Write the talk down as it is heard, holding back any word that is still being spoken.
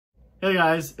Hey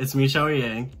guys, it's me, Xiao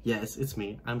Yang. Yes, it's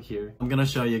me. I'm here. I'm gonna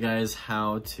show you guys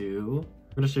how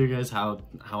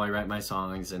I write my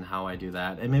songs and how I do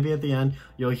that. And maybe at the end,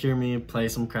 you'll hear me play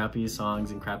some crappy songs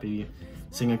and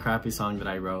sing a crappy song that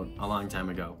I wrote a long time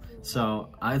ago. So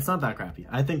it's not that crappy.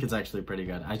 I think it's actually pretty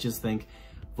good. I just think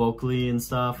vocally and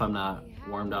stuff, I'm not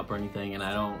warmed up or anything, and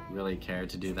I don't really care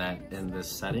to do that in this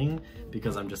setting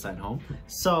because I'm just at home.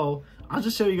 So I'll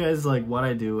just show you guys like what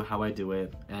I do, how I do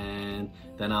it, and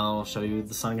then I'll show you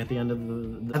the song at the end of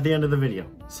the video.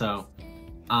 So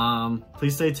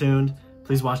please stay tuned,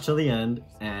 please watch till the end,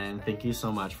 and thank you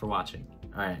so much for watching.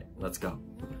 All right, let's go.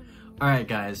 Alright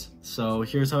guys, so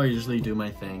here's how I usually do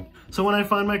my thing. So when I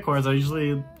find my chords, I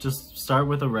usually just start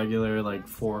with a regular like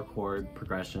 4-chord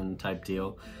progression type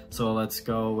deal. So let's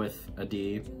go with a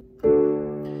D,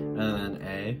 and then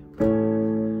A.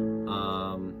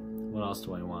 What else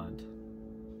do I want?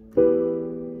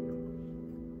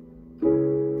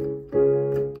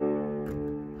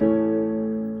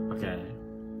 Okay.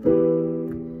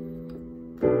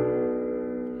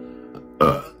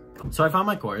 So I found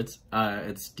my chords.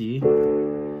 It's D,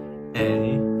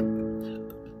 A,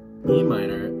 E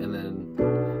minor, and then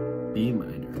B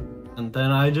minor. And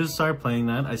then I just start playing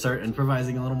that. I start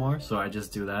improvising a little more, so I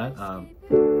just do that.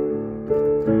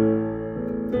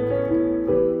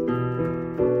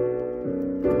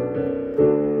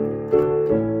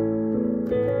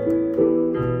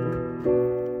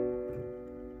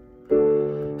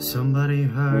 Somebody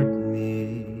hurt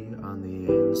me on the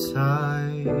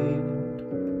inside.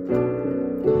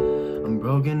 I'm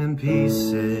broken in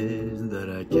pieces that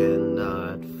I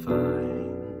cannot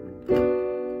find.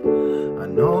 I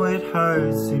know it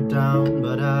hurts deep down,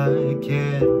 but I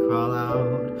can't crawl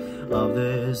out of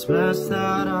this mess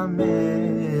that I'm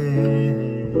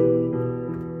in.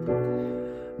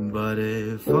 But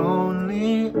if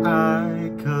only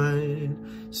I could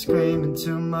scream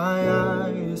into my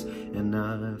eyes, and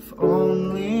if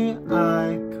only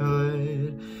I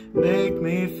could make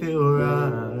me feel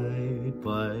right.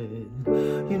 But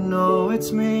you know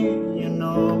it's me, you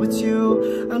know it's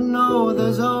you, I know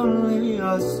there's only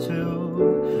us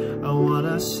two. I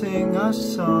wanna sing a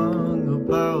song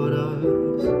about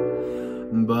us,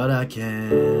 but I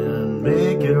can't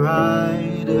make it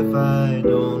right if I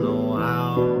don't know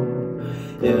how.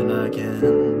 And I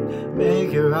can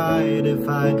make it right if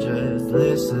I just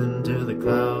listen to the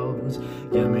clouds.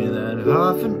 Give me that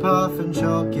huff and puff and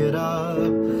choke it up.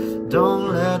 Don't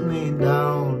let me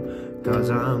down, 'cause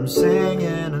I'm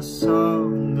singing a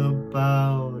song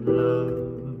about love.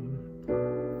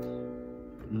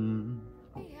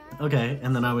 Okay,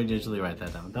 and then I would usually write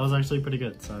that down. That was actually pretty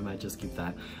good, so I might just keep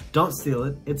that. Don't steal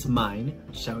it, it's mine,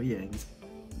 Xiao Yang's.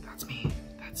 That's me,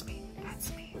 that's me,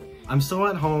 that's me. I'm still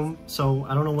at home, so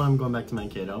I don't know when I'm going back to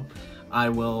Mankato. I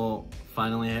will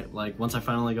finally, like, once I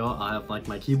finally go, I'll have like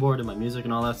my keyboard and my music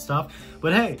and all that stuff.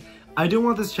 But hey, I do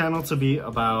want this channel to be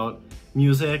about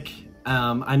music.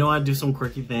 I know I do some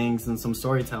quirky things and some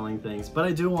storytelling things, but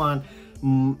I do want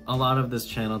a lot of this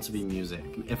channel to be music.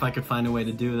 If I could find a way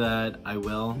to do that, I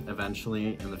will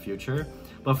eventually in the future.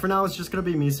 But for now, it's just gonna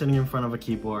be me sitting in front of a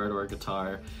keyboard or a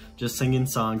guitar, just singing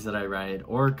songs that I write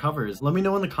or covers. Let me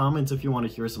know in the comments if you want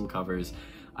to hear some covers.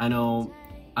 I know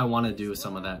I want to do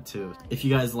some of that too. If you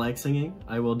guys like singing,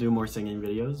 I will do more singing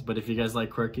videos, but if you guys like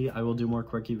quirky, I will do more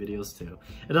quirky videos too.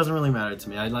 It doesn't really matter to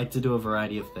me. I like to do a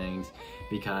variety of things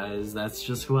because that's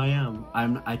just who I am.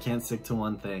 I can't stick to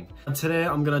one thing. Today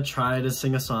I'm gonna try to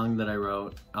sing a song that I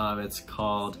wrote. It's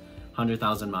called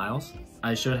 100,000 Miles.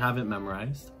 I should have it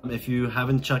memorized. If you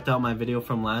haven't checked out my video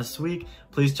from last week,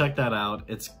 please check that out.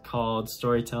 It's called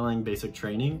Storytelling Basic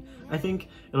Training. I think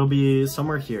it'll be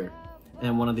somewhere here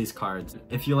in one of these cards.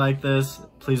 If you like this,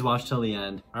 please watch till the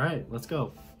end. All right, let's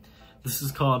go. This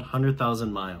is called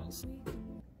 100,000 Miles.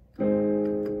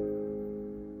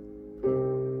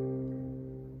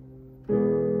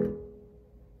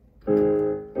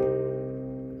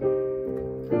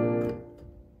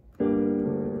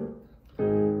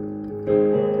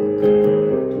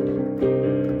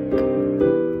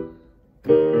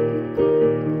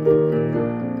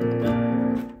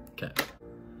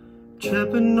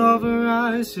 Tripping over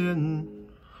ice and...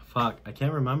 Fuck, I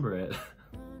can't remember it.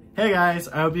 Hey guys,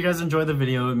 I hope you guys enjoyed the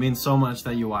video. It means so much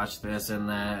that you watched this and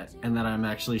that I'm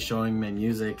actually showing my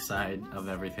music side of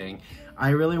everything.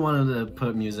 I really wanted to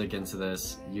put music into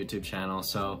this YouTube channel,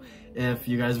 so if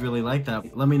you guys really like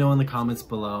that, let me know in the comments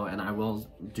below and I will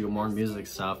do more music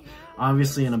stuff.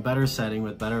 Obviously in a better setting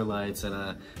with better lights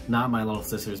and not my little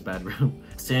sister's bedroom.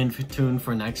 Stay tuned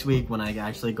for next week when I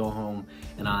actually go home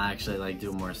and I'll actually like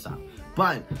do more stuff.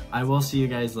 But I will see you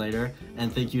guys later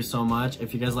and thank you so much.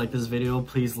 If you guys like this video,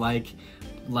 please like,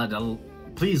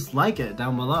 please like it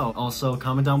down below. Also,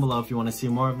 comment down below if you want to see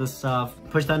more of this stuff.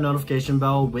 Push that notification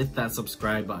bell with that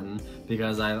subscribe button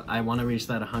because I want to reach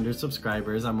that 100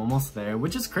 subscribers. I'm almost there,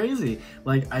 which is crazy.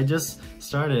 Like, I just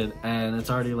started and it's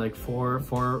already like four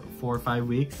or 5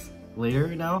 weeks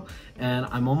later now, and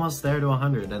I'm almost there to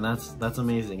 100, and that's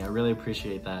amazing. I really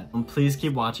appreciate that. Please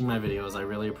keep watching my videos. I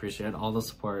really appreciate all the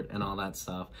support and all that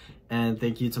stuff, and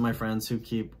thank you to my friends who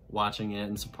keep watching it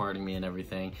and supporting me and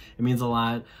everything. It means a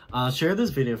lot. Share this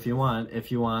video if you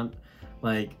want,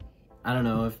 like, I don't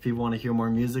know, if people want to hear more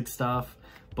music stuff.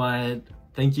 But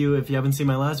thank you. If you haven't seen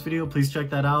my last video, please check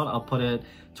that out. I'll put it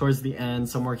towards the end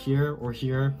somewhere here or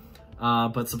here.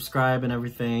 But subscribe and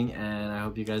everything, and I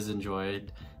hope you guys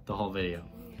enjoyed the whole video.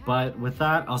 But with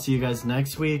that, I'll see you guys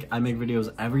next week. I make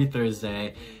videos every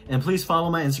Thursday, and please follow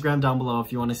my Instagram down below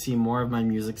if you want to see more of my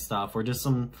music stuff or just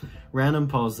some random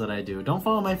posts that I do. Don't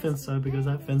follow my Finsta because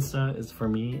that Finsta is for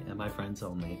me and my friends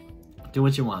only. Do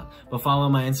what you want, but follow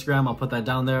my Instagram. I'll put that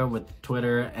down there with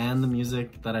Twitter and the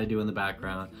music that I do in the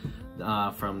background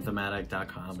from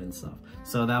thematic.com and stuff.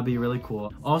 So that'll be really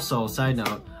cool. Also, side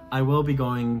note, I will be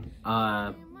going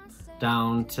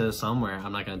down to somewhere,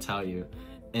 I'm not gonna tell you,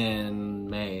 in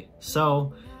May.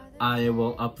 So I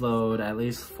will upload at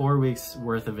least 4 weeks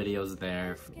worth of videos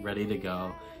there, ready to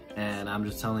go. And I'm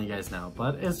just telling you guys now,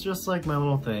 but it's just like my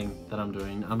little thing that I'm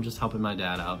doing. I'm just helping my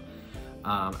dad out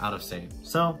of state.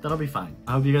 So that'll be fine.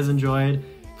 I hope you guys enjoyed.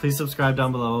 Please subscribe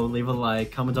down below, leave a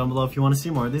like, comment down below if you want to see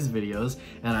more of these videos,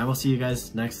 and I will see you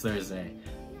guys next Thursday.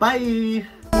 Bye!